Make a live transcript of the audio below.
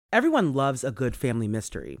Everyone loves a good family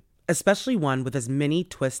mystery, especially one with as many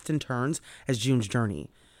twists and turns as June's journey.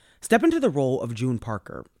 Step into the role of June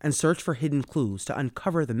Parker and search for hidden clues to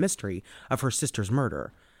uncover the mystery of her sister's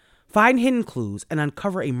murder. Find hidden clues and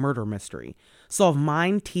uncover a murder mystery. Solve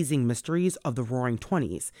mind-teasing mysteries of the Roaring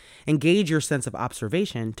Twenties. Engage your sense of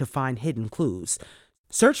observation to find hidden clues.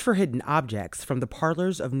 Search for hidden objects from the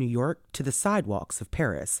parlors of New York to the sidewalks of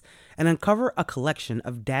Paris, and uncover a collection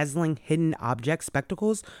of dazzling hidden object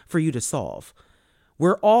spectacles for you to solve.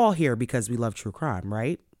 We're all here because we love true crime,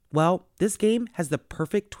 right? Well, this game has the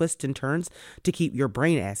perfect twists and turns to keep your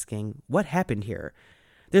brain asking, what happened here?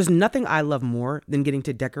 There's nothing I love more than getting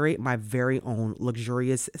to decorate my very own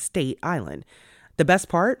luxurious state island. The best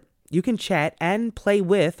part? You can chat and play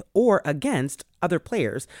with or against other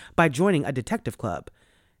players by joining a detective club.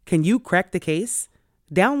 Can you crack the case?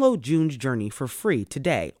 Download June's Journey for free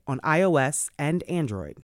today on iOS and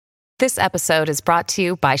Android. This episode is brought to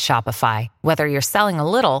you by Shopify. Whether you're selling a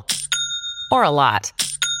little or a lot,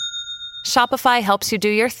 Shopify helps you do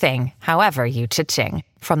your thing, however you cha-ching.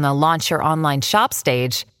 From the launch your online shop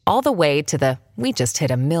stage, all the way to the we just hit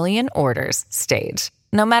 1 million orders stage.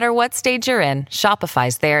 No matter what stage you're in,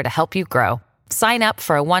 Shopify's there to help you grow. Sign up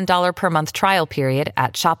for a $1 per month trial period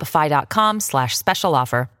at shopify.com/special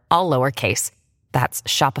offer, all lowercase. That's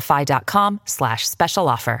shopify.com/special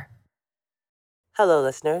offer. Hello,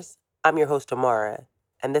 listeners. I'm your host, Amara,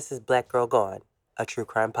 and this is Black Girl Gone, a true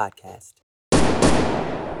crime podcast.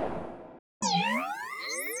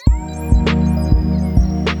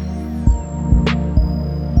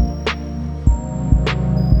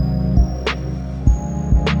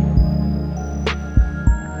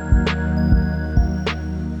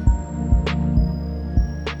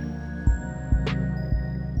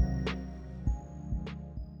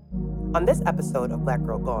 On this episode of Black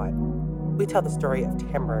Girl Gone, we tell the story of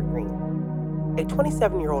Tamara Green, a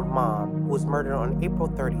 27-year-old mom who was murdered on April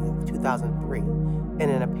 30th, 2003 in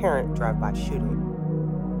an apparent drive-by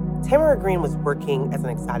shooting. Tamara Green was working as an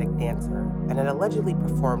exotic dancer and had allegedly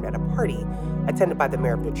performed at a party attended by the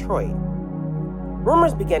mayor of Detroit.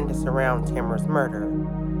 Rumors began to surround Tamara's murder,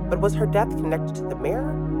 but was her death connected to the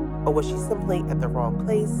mayor, or was she simply at the wrong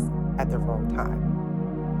place at the wrong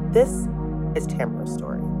time? This is Tamara's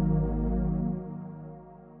story.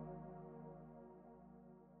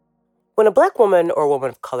 When a Black woman or a woman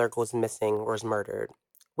of color goes missing or is murdered,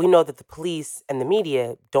 we know that the police and the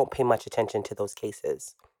media don't pay much attention to those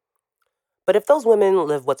cases. But if those women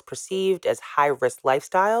live what's perceived as high-risk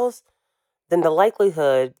lifestyles, then the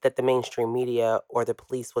likelihood that the mainstream media or the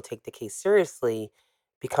police will take the case seriously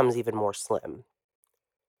becomes even more slim.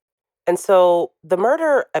 And so the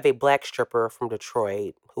murder of a Black stripper from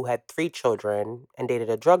Detroit who had 3 children and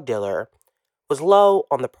dated a drug dealer was low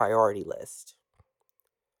on the priority list.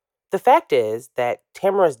 The fact is that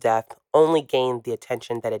Tamara's death only gained the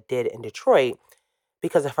attention that it did in Detroit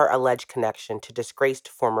because of her alleged connection to disgraced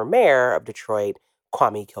former mayor of Detroit,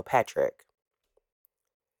 Kwame Kilpatrick.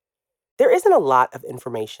 There isn't a lot of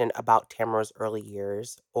information about Tamara's early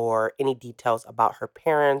years or any details about her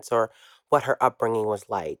parents or what her upbringing was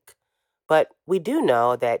like. But we do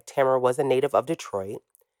know that Tamara was a native of Detroit.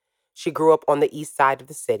 She grew up on the east side of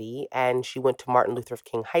the city, and she went to Martin Luther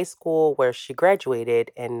King High School, where she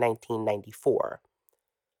graduated in 1994.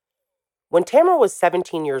 When Tamara was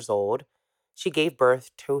 17 years old, she gave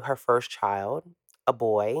birth to her first child, a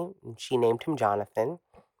boy, and she named him Jonathan.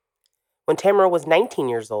 When Tamara was 19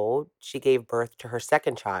 years old, she gave birth to her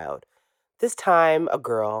second child, this time a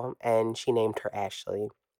girl, and she named her Ashley.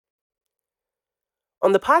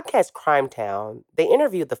 On the podcast Crime Town, they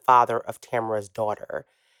interviewed the father of Tamara's daughter,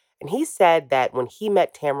 and he said that when he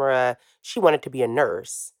met Tamara, she wanted to be a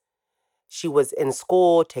nurse. She was in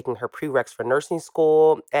school, taking her prereqs for nursing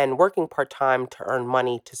school, and working part-time to earn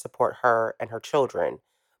money to support her and her children.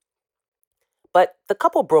 But the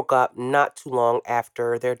couple broke up not too long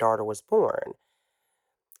after their daughter was born.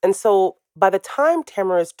 And so by the time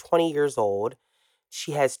Tamara is 20 years old,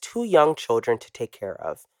 she has 2 young children to take care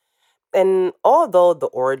of. And although the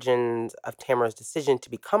origins of Tamara's decision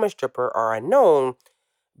to become a stripper are unknown,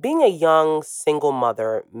 being a young single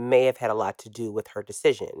mother may have had a lot to do with her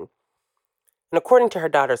decision. And according to her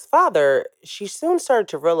daughter's father, she soon started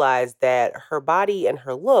to realize that her body and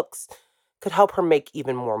her looks could help her make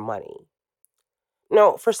even more money.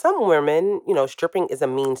 Now, for some women, stripping is a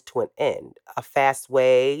means to an end, a fast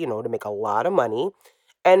way, to make a lot of money.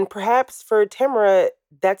 And perhaps for Tamara,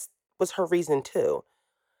 that was her reason too.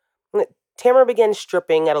 Tamara began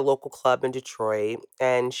stripping at a local club in Detroit,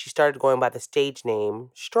 and she started going by the stage name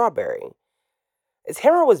Strawberry.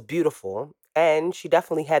 Tamara was beautiful, and she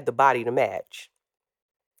definitely had the body to match.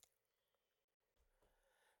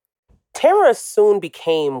 Tamara soon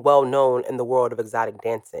became well known in the world of exotic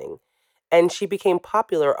dancing, and she became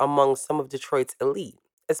popular among some of Detroit's elite,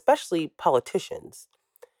 especially politicians.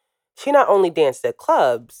 She not only danced at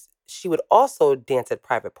clubs, she would also dance at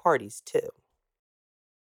private parties too.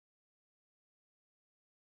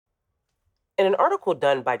 In an article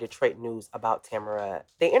done by Detroit News about Tamara,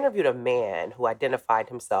 they interviewed a man who identified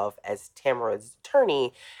himself as Tamara's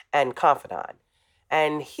attorney and confidant.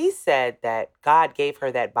 And he said that God gave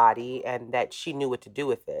her that body and that she knew what to do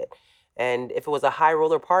with it. And if it was a high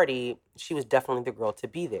roller party, she was definitely the girl to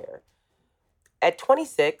be there. At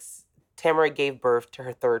 26, Tamara gave birth to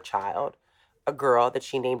her third child, a girl that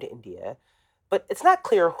she named India. But it's not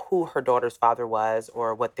clear who her daughter's father was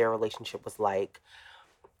or what their relationship was like.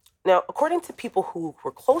 Now, according to people who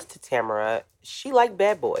were close to Tamara, she liked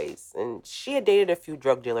bad boys and she had dated a few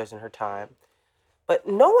drug dealers in her time. But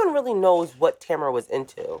no one really knows what Tamara was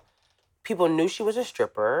into. People knew she was a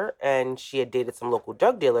stripper and she had dated some local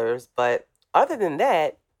drug dealers, but other than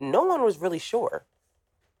that, no one was really sure.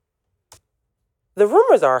 The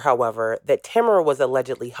rumors are, however, that Tamara was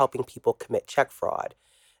allegedly helping people commit check fraud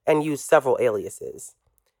and used several aliases.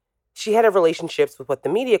 She had relationships with what the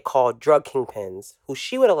media called drug kingpins, who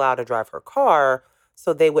she would allow to drive her car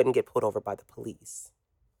so they wouldn't get pulled over by the police.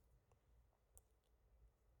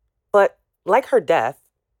 But like her death,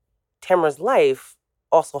 Tamara's life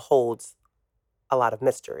also holds a lot of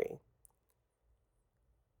mystery.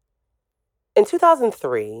 In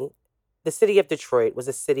 2003, the city of Detroit was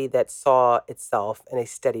a city that saw itself in a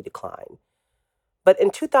steady decline. But in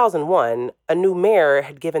 2001, a new mayor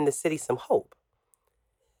had given the city some hope.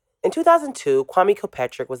 In 2002, Kwame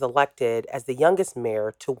Kilpatrick was elected as the youngest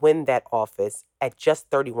mayor to win that office at just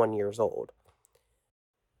 31 years old.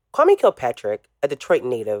 Kwame Kilpatrick, a Detroit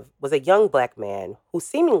native, was a young black man who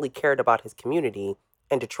seemingly cared about his community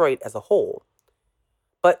and Detroit as a whole.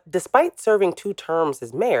 But despite serving 2 terms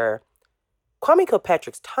as mayor, Kwame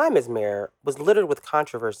Kilpatrick's time as mayor was littered with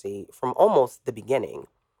controversy from almost the beginning.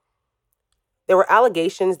 There were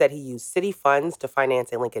allegations that he used city funds to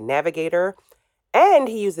finance a Lincoln Navigator, and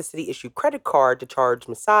he used the city-issued credit card to charge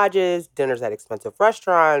massages, dinners at expensive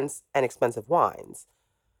restaurants, and expensive wines.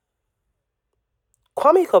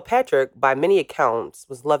 Kwame Kilpatrick, by many accounts,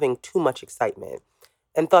 was loving too much excitement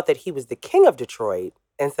and thought that he was the king of Detroit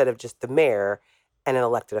instead of just the mayor and an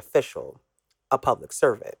elected official, a public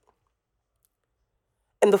servant.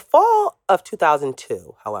 In the fall of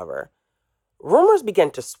 2002, however, rumors began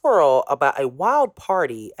to swirl about a wild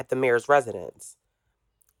party at the mayor's residence.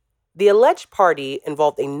 The alleged party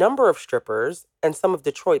involved a number of strippers and some of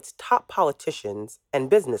Detroit's top politicians and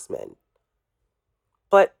businessmen.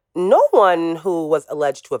 But no one who was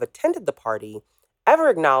alleged to have attended the party ever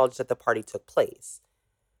acknowledged that the party took place.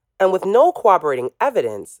 And with no corroborating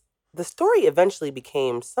evidence, the story eventually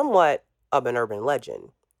became somewhat of an urban legend.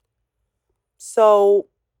 So,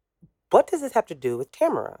 what does this have to do with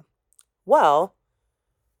Tamara? Well,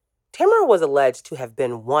 Tamara was alleged to have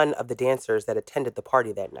been one of the dancers that attended the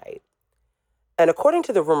party that night. And according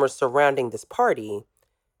to the rumors surrounding this party,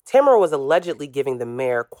 Tamara was allegedly giving the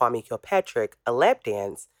mayor, Kwame Kilpatrick, a lap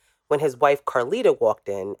dance when his wife Carlita walked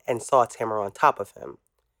in and saw Tamara on top of him.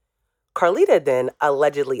 Carlita then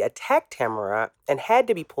allegedly attacked Tamara and had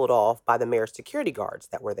to be pulled off by the mayor's security guards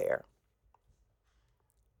that were there.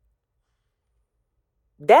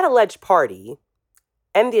 That alleged party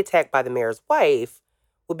and the attack by the mayor's wife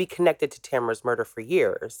would be connected to Tamara's murder for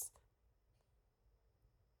years.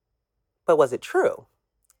 But was it true?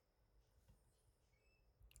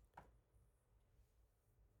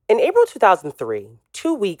 In April 2003,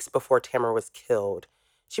 2 weeks before Tamara was killed,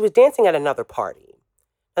 she was dancing at another party.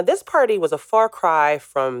 Now, this party was a far cry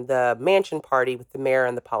from the mansion party with the mayor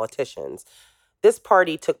and the politicians. This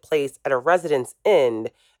party took place at a residence inn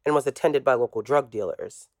and was attended by local drug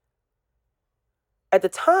dealers. At the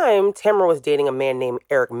time, Tamara was dating a man named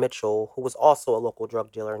Eric Mitchell, who was also a local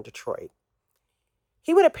drug dealer in Detroit.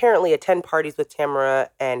 He would apparently attend parties with Tamara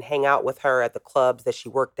and hang out with her at the clubs that she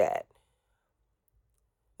worked at.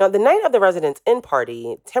 Now, the night of the residence inn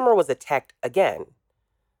party, Tamara was attacked again,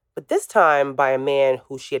 but this time by a man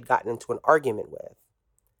who she had gotten into an argument with.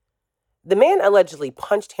 The man allegedly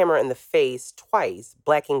punched Tamara in the face twice,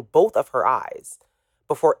 blacking both of her eyes,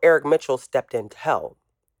 before Eric Mitchell stepped in to help.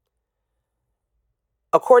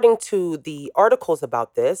 According to the articles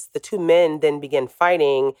about this, the 2 men then began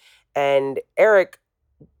fighting, and Eric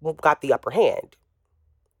got the upper hand.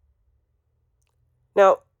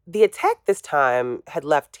 Now, the attack this time had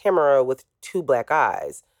left Tamara with 2 black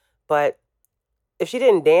eyes, but if she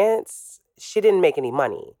didn't dance, she didn't make any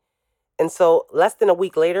money. And so less than a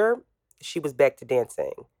week later, she was back to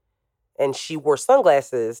dancing. and she wore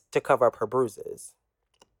sunglasses to cover up her bruises.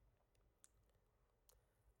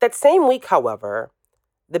 That same week, however,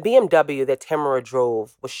 the BMW that Tamara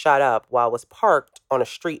drove was shot up while it was parked on a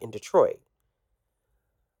street in Detroit.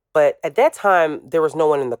 But at that time, there was no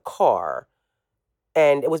one in the car,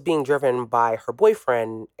 and it was being driven by her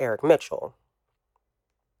boyfriend, Eric Mitchell.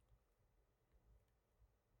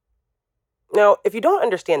 Now, if you don't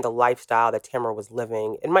understand the lifestyle that Tamara was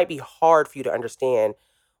living, it might be hard for you to understand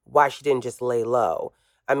why she didn't just lay low.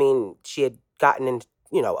 I mean, she had gotten in,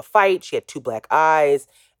 a fight, she had two black eyes,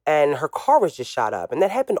 and her car was just shot up, and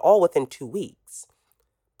that happened all within 2 weeks.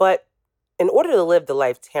 But in order to live the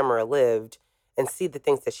life Tamara lived and see the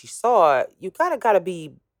things that she saw, you gotta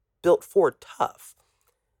be built for tough.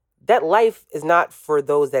 That life is not for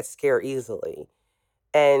those that scare easily.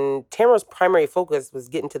 And Tamara's primary focus was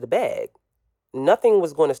getting to the bag. Nothing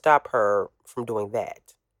was going to stop her from doing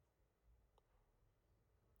that.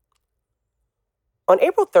 On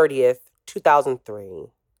April 30th, 2003,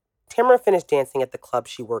 Tamara finished dancing at the club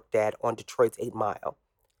she worked at on Detroit's 8 Mile.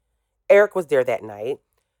 Eric was there that night,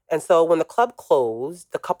 and so when the club closed,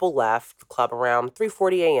 the couple left the club around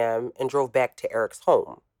 3:40 a.m. and drove back to Eric's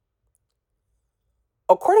home.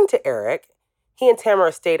 According to Eric, he and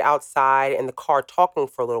Tamara stayed outside in the car talking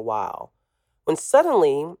for a little while, when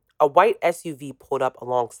suddenly a white SUV pulled up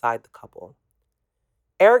alongside the couple.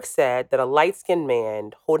 Eric said that a light-skinned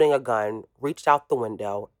man holding a gun reached out the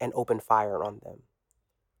window and opened fire on them.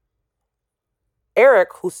 Eric,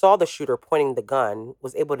 who saw the shooter pointing the gun,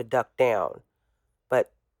 was able to duck down,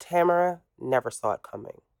 but Tamara never saw it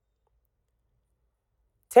coming.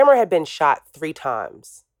 Tamara had been shot 3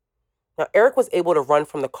 times. Now, Eric was able to run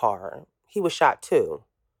from the car. He was shot too,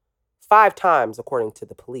 5 times according to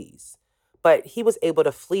the police, but he was able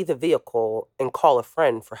to flee the vehicle and call a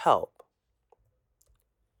friend for help.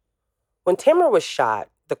 When Tamara was shot,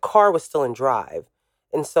 the car was still in drive,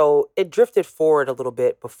 and so it drifted forward a little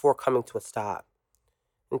bit before coming to a stop.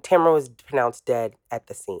 And Tamara was pronounced dead at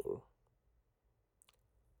the scene.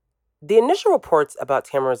 The initial reports about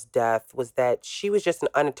Tamara's death was that she was just an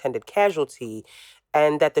unattended casualty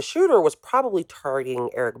and that the shooter was probably targeting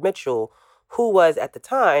Eric Mitchell, who was at the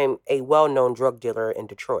time a well-known drug dealer in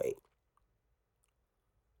Detroit.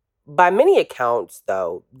 By many accounts,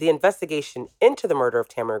 though, the investigation into the murder of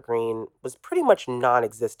Tamara Green was pretty much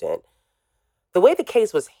non-existent. The way the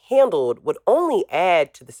case was handled would only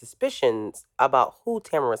add to the suspicions about who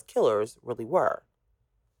Tamara's killers really were.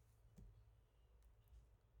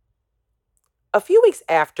 A few weeks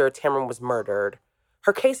after Tamara was murdered,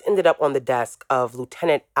 her case ended up on the desk of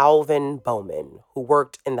Lieutenant Alvin Bowman, who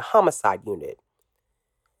worked in the homicide unit.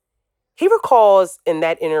 He recalls in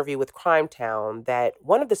that interview with Crimetown that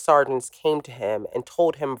one of the sergeants came to him and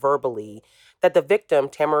told him verbally that the victim,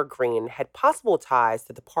 Tamara Green, had possible ties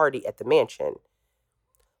to the party at the mansion.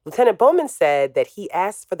 Lieutenant Bowman said that he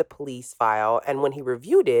asked for the police file, and when he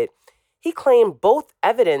reviewed it, he claimed both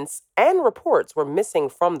evidence and reports were missing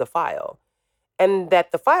from the file, and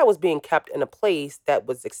that the file was being kept in a place that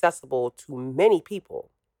was accessible to many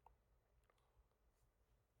people.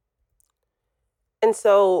 And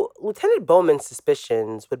so Lieutenant Bowman's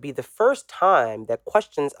suspicions would be the first time that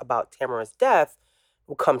questions about Tamara's death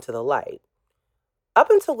would come to the light.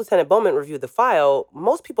 Up until Lieutenant Bowman reviewed the file,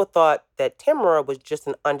 most people thought that Tamara was just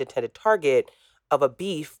an undetected target of a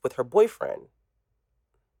beef with her boyfriend.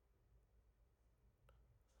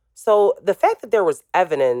 So the fact that there was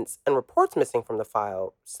evidence and reports missing from the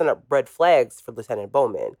file sent up red flags for Lieutenant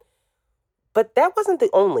Bowman. But that wasn't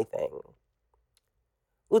the only thing.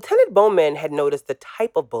 Lieutenant Bowman had noticed the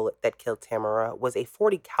type of bullet that killed Tamara was a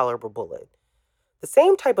 .40 caliber bullet, the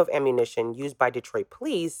same type of ammunition used by Detroit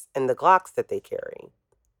police and the Glocks that they carry.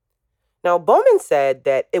 Now, Bowman said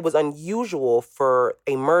that it was unusual for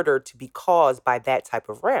a murder to be caused by that type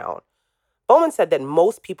of round. Bowman said that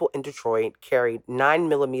most people in Detroit carried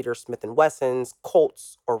 9mm Smith & Wessons,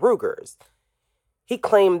 Colts, or Rugers. He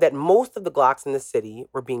claimed that most of the Glocks in the city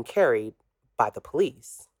were being carried by the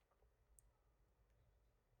police.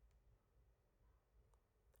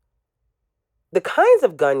 The kinds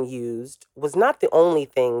of gun used was not the only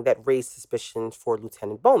thing that raised suspicions for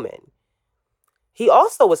Lieutenant Bowman. He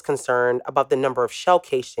also was concerned about the number of shell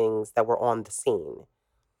casings that were on the scene.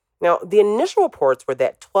 Now, the initial reports were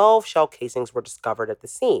that 12 shell casings were discovered at the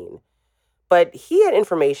scene, but he had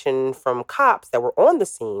information from cops that were on the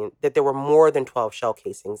scene that there were more than 12 shell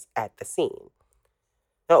casings at the scene.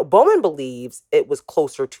 Now, Bowman believes it was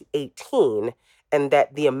closer to 18, and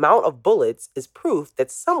that the amount of bullets is proof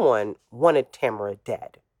that someone wanted Tamara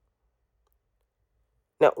dead.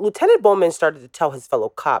 Now, Lieutenant Bowman started to tell his fellow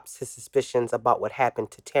cops his suspicions about what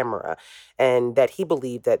happened to Tamara and that he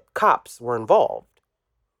believed that cops were involved.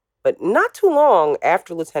 But not too long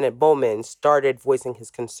after Lieutenant Bowman started voicing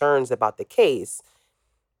his concerns about the case,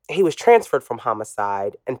 he was transferred from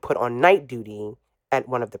homicide and put on night duty at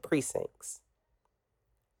one of the precincts.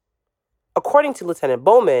 According to Lieutenant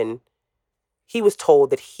Bowman, he was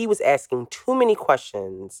told that he was asking too many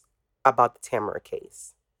questions about the Tamara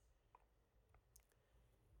case.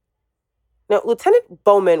 Now, Lieutenant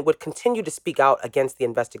Bowman would continue to speak out against the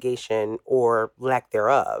investigation, or lack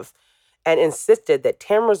thereof, and insisted that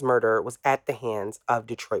Tamara's murder was at the hands of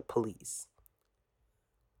Detroit police.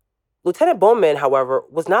 Lieutenant Bowman, however,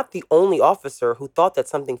 was not the only officer who thought that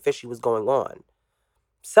something fishy was going on.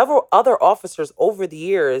 Several other officers over the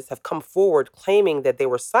years have come forward claiming that they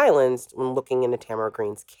were silenced when looking into Tamara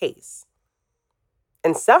Green's case.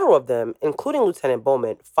 And several of them, including Lieutenant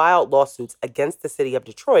Bowman, filed lawsuits against the city of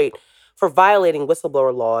Detroit for violating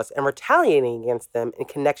whistleblower laws and retaliating against them in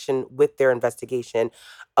connection with their investigation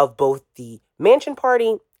of both the Mansion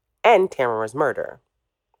Party and Tamara's murder.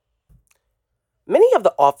 Many of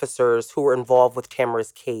the officers who were involved with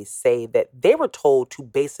Tamara's case say that they were told to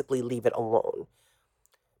basically leave it alone.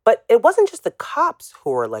 But it wasn't just the cops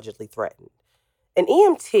who were allegedly threatened. An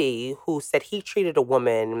EMT who said he treated a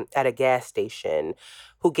woman at a gas station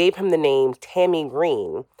who gave him the name Tammy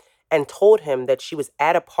Green and told him that she was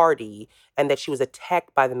at a party and that she was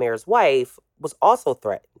attacked by the mayor's wife was also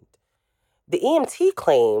threatened. The EMT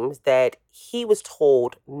claims that he was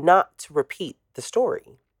told not to repeat the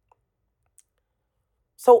story.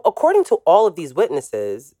 So, according to all of these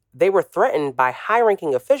witnesses, they were threatened by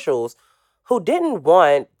high-ranking officials who didn't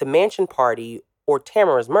want the Mansion Party or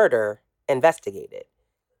Tamara's murder investigated.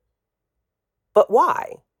 But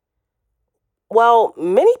why? Well,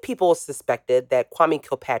 many people suspected that Kwame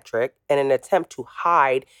Kilpatrick, in an attempt to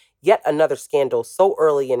hide yet another scandal so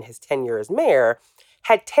early in his tenure as mayor,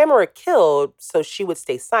 had Tamara killed so she would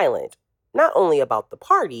stay silent, not only about the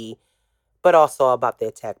party, but also about the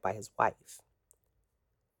attack by his wife.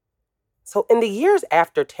 So in the years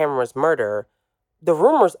after Tamara's murder, the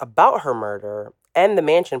rumors about her murder and the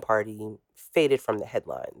Mansion Party faded from the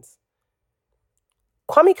headlines.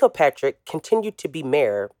 Kwame Kilpatrick continued to be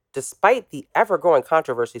mayor despite the ever-growing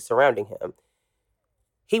controversy surrounding him.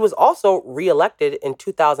 He was also reelected in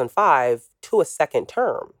 2005 to a second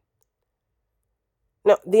term.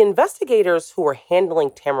 Now, the investigators who were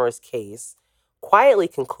handling Tamara's case quietly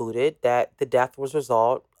concluded that the death was a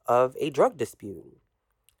result of a drug dispute.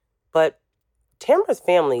 But Tamara's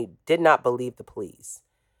family did not believe the police.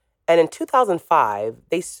 And in 2005,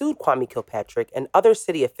 they sued Kwame Kilpatrick and other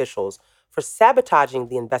city officials for sabotaging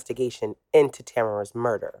the investigation into Tamara's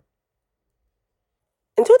murder.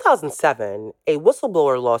 In 2007, a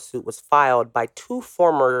whistleblower lawsuit was filed by two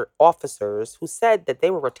former officers who said that they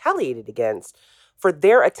were retaliated against for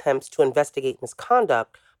their attempts to investigate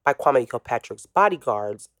misconduct by Kwame Kilpatrick's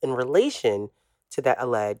bodyguards in relation to that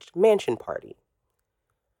alleged Mansion Party.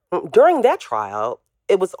 During that trial,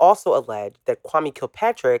 it was also alleged that Kwame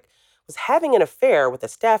Kilpatrick was having an affair with a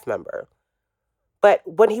staff member. But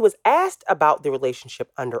when he was asked about the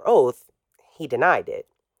relationship under oath, he denied it.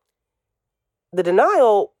 The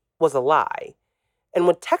denial was a lie. And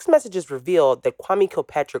when text messages revealed that Kwame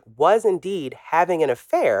Kilpatrick was indeed having an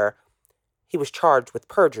affair, he was charged with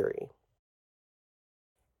perjury.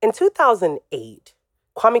 In 2008,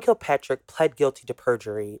 Kwame Kilpatrick pled guilty to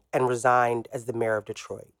perjury and resigned as the mayor of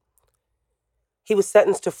Detroit. He was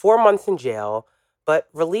sentenced to 4 months in jail, but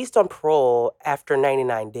released on parole after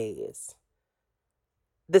 99 days.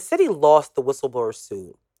 The city lost the whistleblower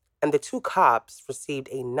suit, and the two cops received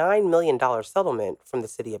a $9 million settlement from the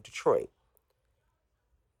city of Detroit.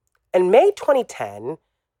 In May 2010,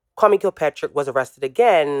 Kwame Kilpatrick was arrested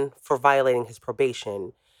again for violating his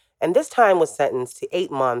probation, and this time was sentenced to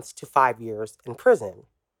 8 months to 5 years in prison.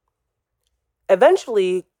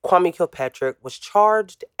 Eventually, Kwame Kilpatrick was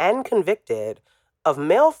charged and convicted of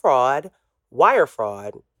mail fraud, wire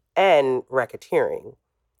fraud, and racketeering.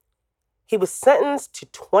 He was sentenced to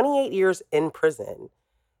 28 years in prison,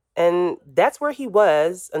 and that's where he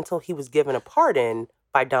was until he was given a pardon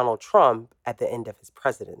by Donald Trump at the end of his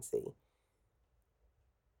presidency.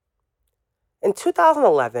 In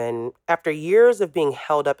 2011, after years of being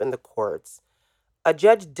held up in the courts, a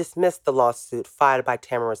judge dismissed the lawsuit filed by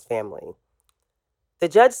Tamara's family. The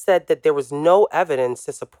judge said that there was no evidence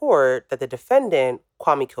to support that the defendant,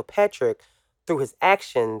 Kwame Kilpatrick, through his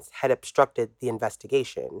actions, had obstructed the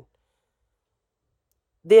investigation.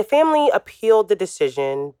 The family appealed the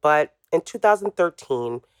decision, but in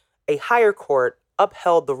 2013, a higher court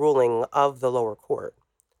upheld the ruling of the lower court.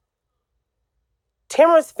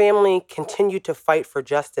 Tamara's family continued to fight for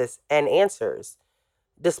justice and answers.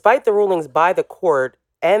 Despite the rulings by the court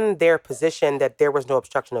and their position that there was no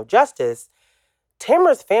obstruction of justice,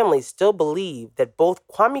 Tamara's family still believed that both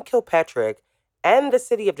Kwame Kilpatrick and the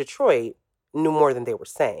city of Detroit knew more than they were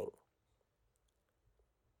saying.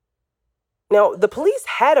 Now, the police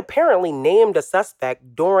had apparently named a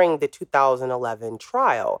suspect during the 2011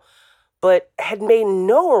 trial, but had made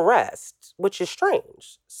no arrest, which is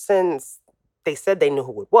strange, since they said they knew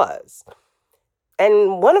who it was.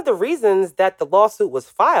 And one of the reasons that the lawsuit was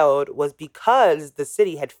filed was because the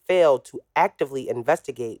city had failed to actively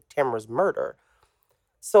investigate Tamara's murder.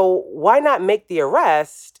 So why not make the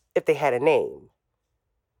arrest if they had a name?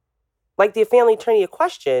 Like the family attorney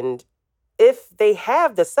questioned, if they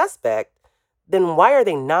have the suspect, then why are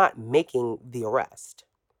they not making the arrest?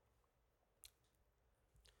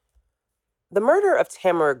 The murder of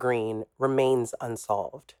Tamara Green remains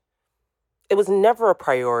unsolved. It was never a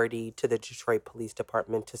priority to the Detroit Police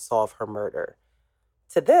Department to solve her murder.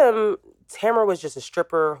 To them, Tamara was just a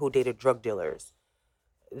stripper who dated drug dealers.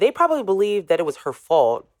 They probably believed that it was her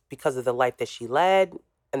fault because of the life that she led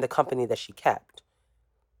and the company that she kept.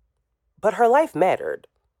 But her life mattered.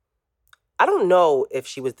 I don't know if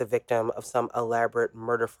she was the victim of some elaborate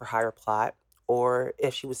murder-for-hire plot or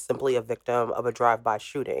if she was simply a victim of a drive-by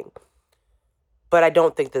shooting. But I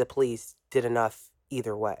don't think that the police did enough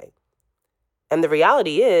either way. And the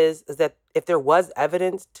reality is that if there was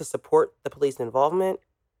evidence to support the police involvement,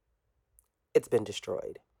 it's been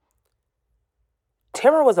destroyed.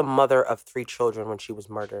 Tamara was a mother of 3 children when she was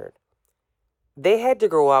murdered. They had to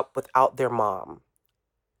grow up without their mom.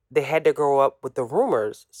 They had to grow up with the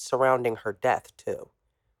rumors surrounding her death, too.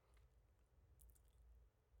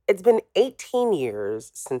 It's been 18 years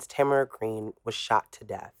since Tamara Green was shot to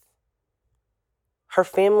death. Her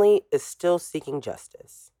family is still seeking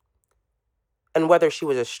justice. And whether she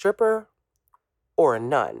was a stripper or a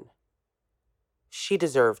nun, she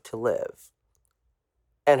deserved to live.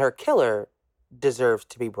 And her killer deserves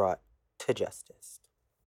to be brought to justice.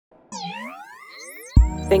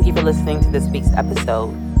 Thank you for listening to this week's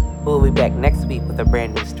episode. We'll be back next week with a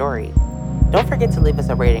brand new story. Don't forget to leave us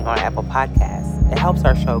a rating on Apple Podcasts. It helps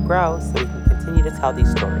our show grow so we can continue to tell these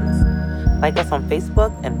stories. Like us on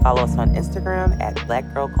Facebook and follow us on Instagram at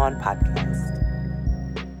Black Girl Gone Podcast.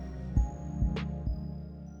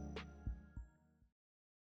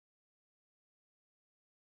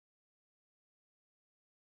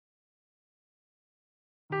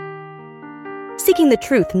 Seeking the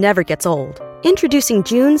truth never gets old. Introducing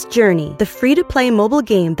June's Journey, the free-to-play mobile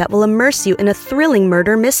game that will immerse you in a thrilling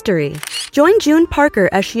murder mystery. Join June Parker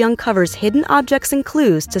as she uncovers hidden objects and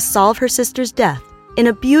clues to solve her sister's death in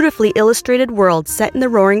a beautifully illustrated world set in the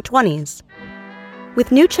Roaring '20s.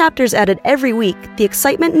 With new chapters added every week, the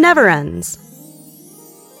excitement never ends.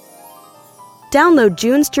 Download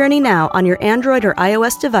June's Journey now on your Android or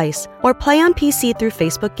iOS device or play on PC through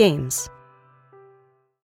Facebook Games.